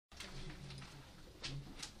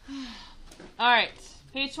All right,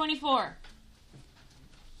 page 24.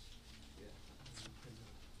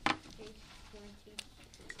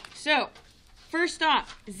 So, first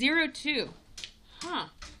off, 0, 2. Huh.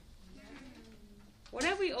 What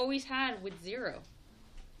have we always had with 0?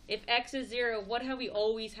 If x is 0, what have we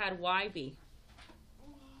always had y be?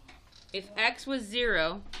 If x was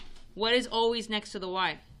 0, what is always next to the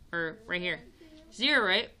y? Or right here? 0,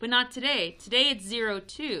 right? But not today. Today it's 0,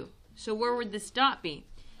 2. So where would this dot be?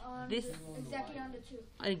 This exactly on the 2.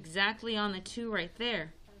 Exactly on the 2 right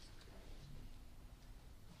there.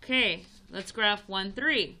 Okay, let's graph 1,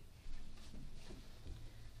 3.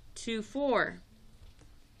 2, 4.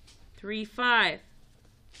 3, 5.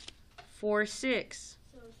 4, 6.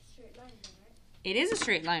 So it's a straight line then, right? It is a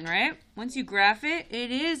straight line, right? Once you graph it,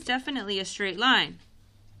 it is definitely a straight line.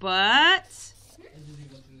 But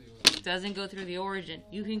it doesn't go through the origin.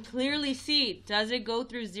 You can clearly see, does it go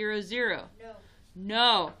through 0, 0? No.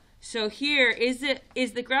 No. So here, is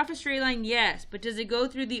the graph a straight line? Yes. But does it go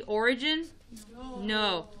through the origin? No.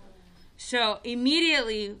 No. So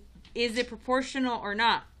immediately, is it proportional or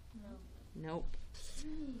not? No. Nope.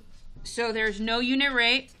 So there's no unit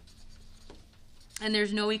rate and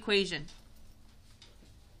there's no equation.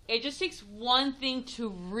 It just takes one thing to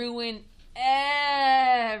ruin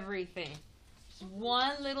everything. Just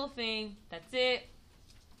one little thing. That's it.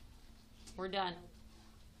 We're done.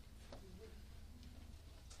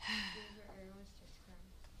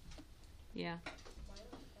 Yeah.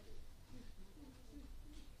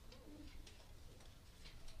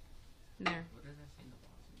 There. What does that say in the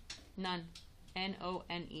bottom? None.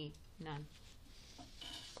 N-O-N-E. None.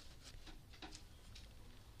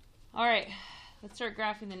 All right. Let's start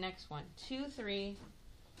graphing the next one. 2, 3,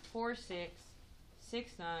 4, 6,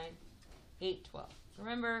 6, 9, 8, 12.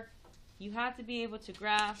 Remember, you have to be able to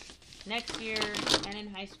graph next year and in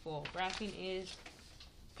high school. Graphing is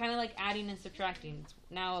kind of like adding and subtracting. It's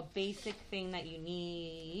now a basic thing that you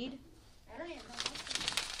need. I don't even know.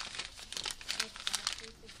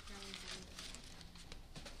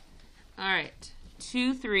 All right.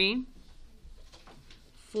 2, 3,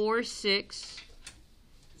 4, 6,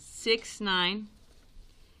 6, 9,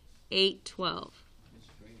 8, 12.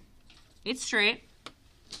 It's straight.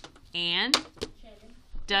 And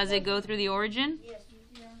does it go through the origin? Yes.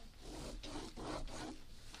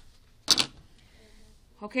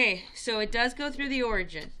 Okay, so it does go through the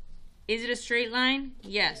origin. Is it a straight line?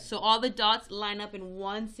 Yes. So all the dots line up in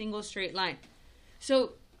one single straight line.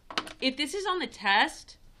 So if this is on the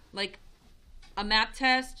test, like a map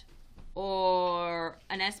test or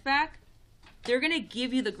an SBAC, they're going to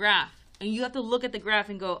give you the graph. And you have to look at the graph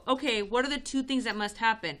and go, okay, what are the two things that must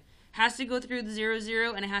happen? Has to go through the 0,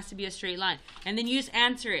 0, and it has to be a straight line. And then you just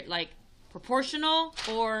answer it like proportional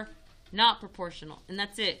or not proportional. And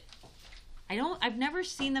that's it. I've never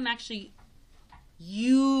seen them actually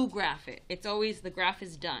graph it. It's always the graph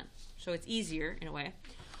is done. So it's easier in a way.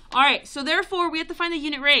 All right, so therefore we have to find the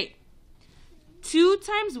unit rate. 2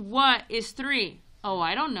 times what is 3? Oh,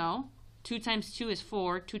 I don't know. 2 times 2 is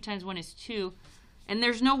 4. 2 times 1 is 2. And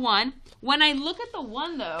there's no 1. When I look at the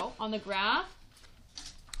 1, though, on the graph,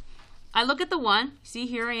 I look at the 1. See,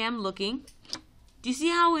 here I am looking. Do you see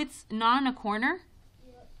how it's not in a corner?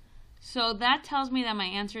 Yep. So that tells me that my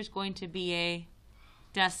answer is going to be a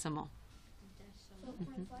decimal. So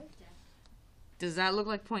 0.5? Does that look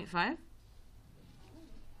like 0.5?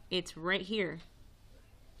 It's right here.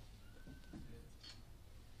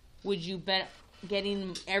 Would you bet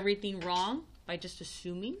getting everything wrong by just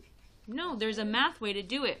assuming? No, there's a math way to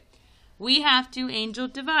do it. We have to angel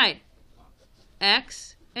divide.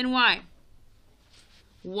 X and Y.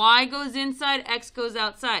 Y goes inside, X goes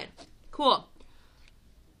outside. Cool.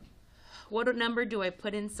 What number do I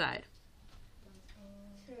put inside?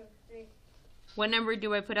 2, 3. What number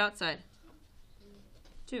do I put outside?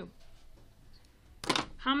 2.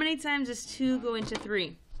 How many times does 2 go into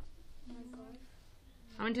 3?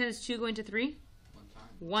 How many times does 2 go into 3? 1 time.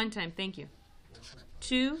 1 time, thank you.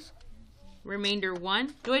 2, remainder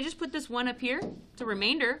 1. Do I just put this 1 up here? It's a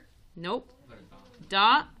remainder. Nope. Put a dot.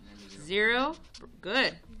 Dot, And then 0.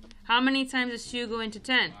 Good. How many times does 2 go into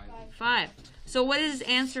 10? 5. So what does this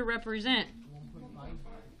answer represent?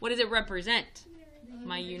 What does it represent?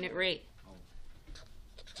 My unit rate.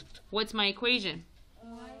 What's my equation?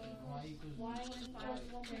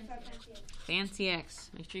 Fancy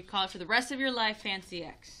X. Make sure you call it for the rest of your life, Fancy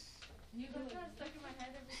X. You got that stuck in my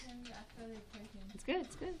head every time you ask for the equation. It's good,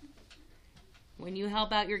 it's good. When you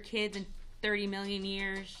help out your kids in 30 million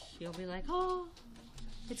years, you'll be like, oh,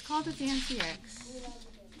 it's called a Fancy X.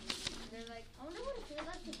 They're like, I wonder what it feels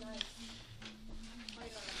like to die.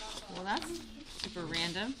 Well, that's super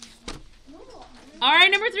random. No, I mean, All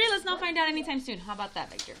right, number 3. Let's not find out anytime soon. How about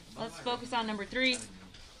that, Victor? Let's focus on number 3.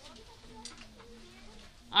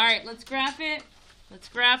 All right, let's graph it. Let's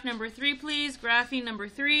graph number 3, please. Graphing number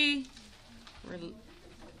 3. We're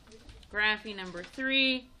graphing number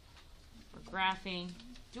 3. We're graphing.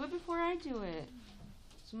 Do it before I do it.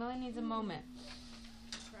 Smelly needs a moment.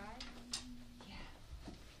 Yeah.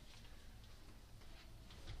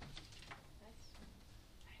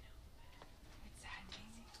 I know. It's sad,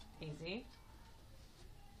 Daisy. Daisy.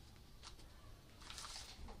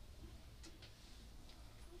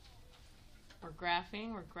 We're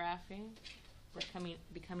graphing. We're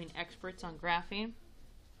becoming experts on graphing.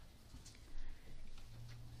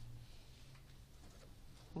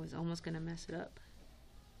 I was almost going to mess it up.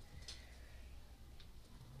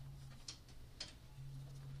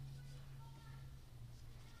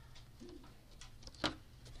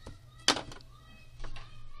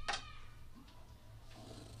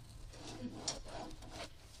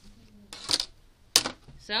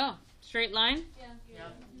 So, straight line? Yeah.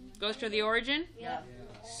 Goes to the origin? Yeah.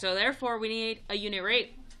 So therefore, we need a unit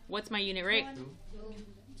rate. What's my unit rate?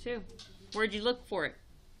 2. Where'd you look for it?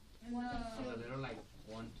 A little like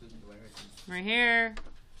 1, 2 divided. Right here,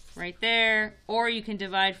 right there. Or you can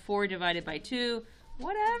divide 4 divided by 2.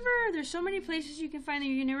 Whatever. There's so many places you can find the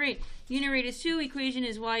unit rate. Unit rate is 2. Equation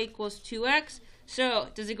is y equals 2x. So,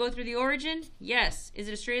 does it go through the origin? Yes. Is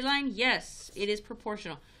it a straight line? Yes. It is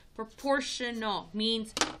proportional. Proportional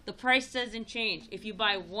means the price doesn't change. If you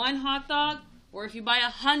buy 1 hot dog or if you buy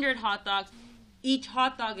 100 hot dogs, each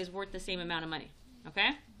hot dog is worth the same amount of money. Okay?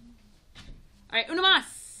 All right, uno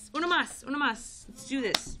más. Uno más. Uno más. Let's do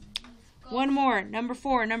this. One more. Number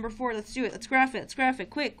 4. Number 4. Let's do it. Let's graph it. Let's graph it.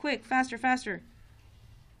 Quick, quick. Faster, faster.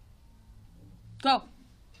 Go.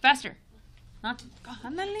 Faster. Huh? Go.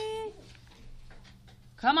 Ándale.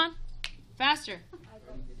 Come on. Faster.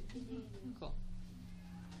 Cool.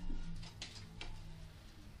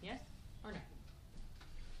 Yes or no?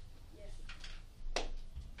 Yes.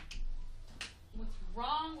 What's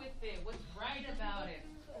wrong with it? What's right about it?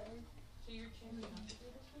 So you're choosing not to do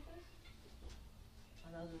this with us?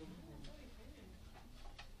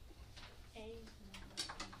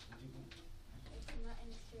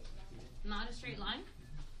 Not a straight line?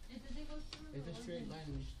 It's a straight line.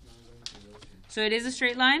 Which not going to the ocean. So it is a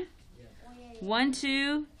straight line? Yeah. 1,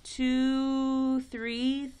 2, 2,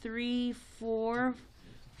 3, 3, 4,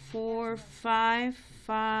 4, 5,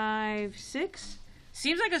 5, 6.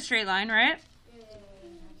 Seems like a straight line, right?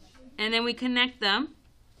 And then we connect them.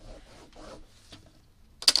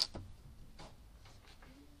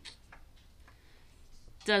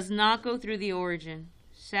 Does not go through the origin.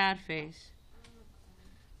 Sad face.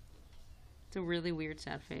 It's a really weird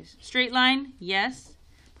sad face. Straight line, yes.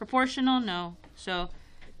 Proportional, no. So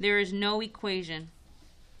there is no equation.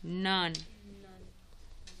 None.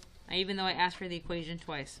 Even though I asked for the equation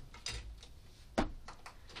twice.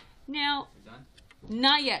 Now, You done?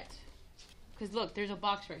 not yet. Because look, there's a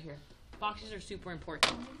box right here. Boxes are super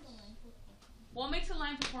important. What makes a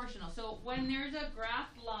line proportional? So when there's a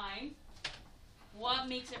graphed line, what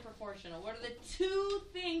makes it proportional? What are the 2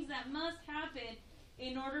 things that must happen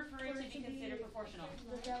in order for it to be considered proportional?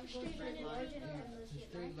 It's a straight line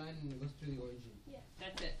and it goes through the origin.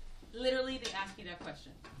 That's it. Literally, they ask you that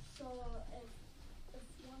question. So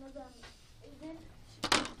if one of them isn't doing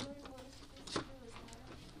what it's supposed to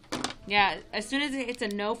do, it's Yeah, as soon as it's a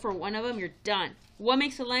no for one of them, you're done. What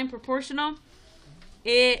makes a line proportional?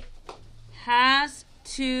 It has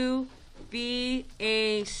to be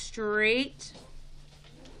a straight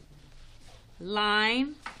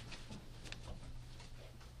line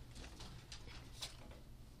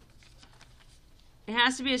It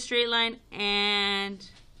has to be a straight line and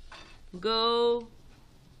go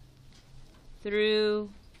through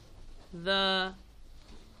the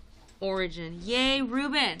origin. Yay,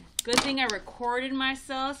 Ruben. Good thing I recorded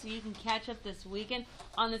myself so you can catch up this weekend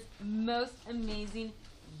on this most amazing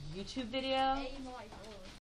YouTube video. Hey, no, I don't.